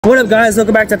What up, guys?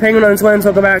 Welcome back to Penguin on Swims.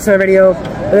 Welcome back to my video.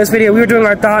 In this video, we were doing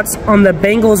our thoughts on the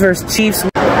Bengals versus Chiefs.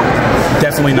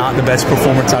 Definitely not the best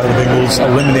performance out of the Bengals.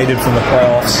 Eliminated from the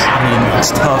playoffs. I mean,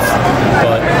 it's tough,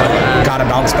 but gotta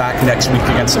bounce back next week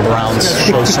against the Browns.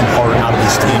 Show some heart out of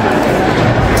this team.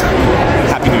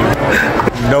 Happy New Year.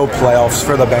 No playoffs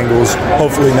for the Bengals.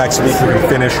 Hopefully next week we can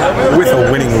finish with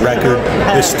a winning record.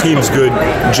 This team's good.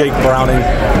 Jake Browning,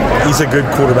 he's a good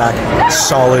quarterback,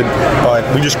 solid, but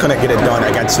we just couldn't get it done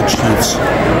against the Chiefs.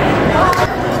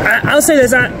 I'll say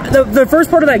this: the first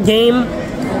part of that game,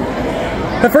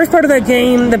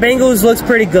 the Bengals looked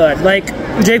pretty good. Like,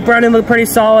 Jake Browning looked pretty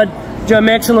solid. Joe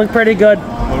Mixon looked pretty good.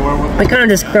 They kind of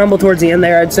just crumbled towards the end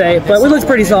there, I'd say, but we looked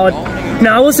pretty solid.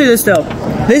 Now, I will say this though: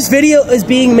 this video is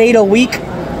being made a week.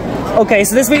 Okay,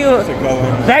 so this video,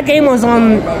 that game was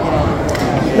on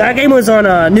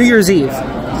New Year's Eve.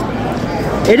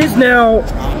 It is now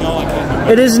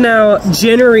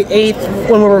January 8th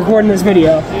when we're recording this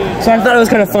video. So I thought it was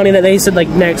kind of funny that they said like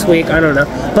next week. I don't know,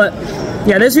 but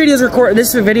yeah, this video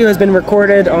has been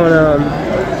recorded on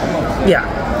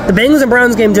the Bengals and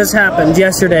Browns game just happened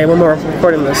yesterday when we were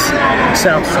recording this.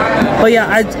 So, but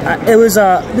yeah, it was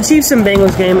the Chiefs and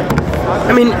Bengals game.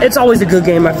 I mean, it's always a good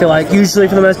game, I feel like, usually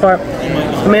for the most part.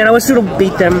 Man, I wish we would have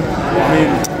beat them,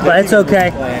 but it's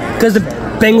okay, because the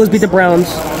Bengals beat the Browns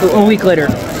a week later,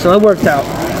 so it worked out.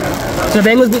 So the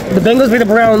Bengals beat the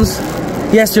Browns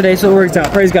yesterday, so it worked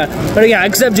out. Praise God. But yeah,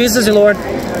 accept Jesus as your Lord.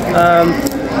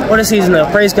 What a season, though.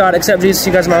 Praise God. Accept Jesus.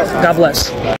 You guys, God bless.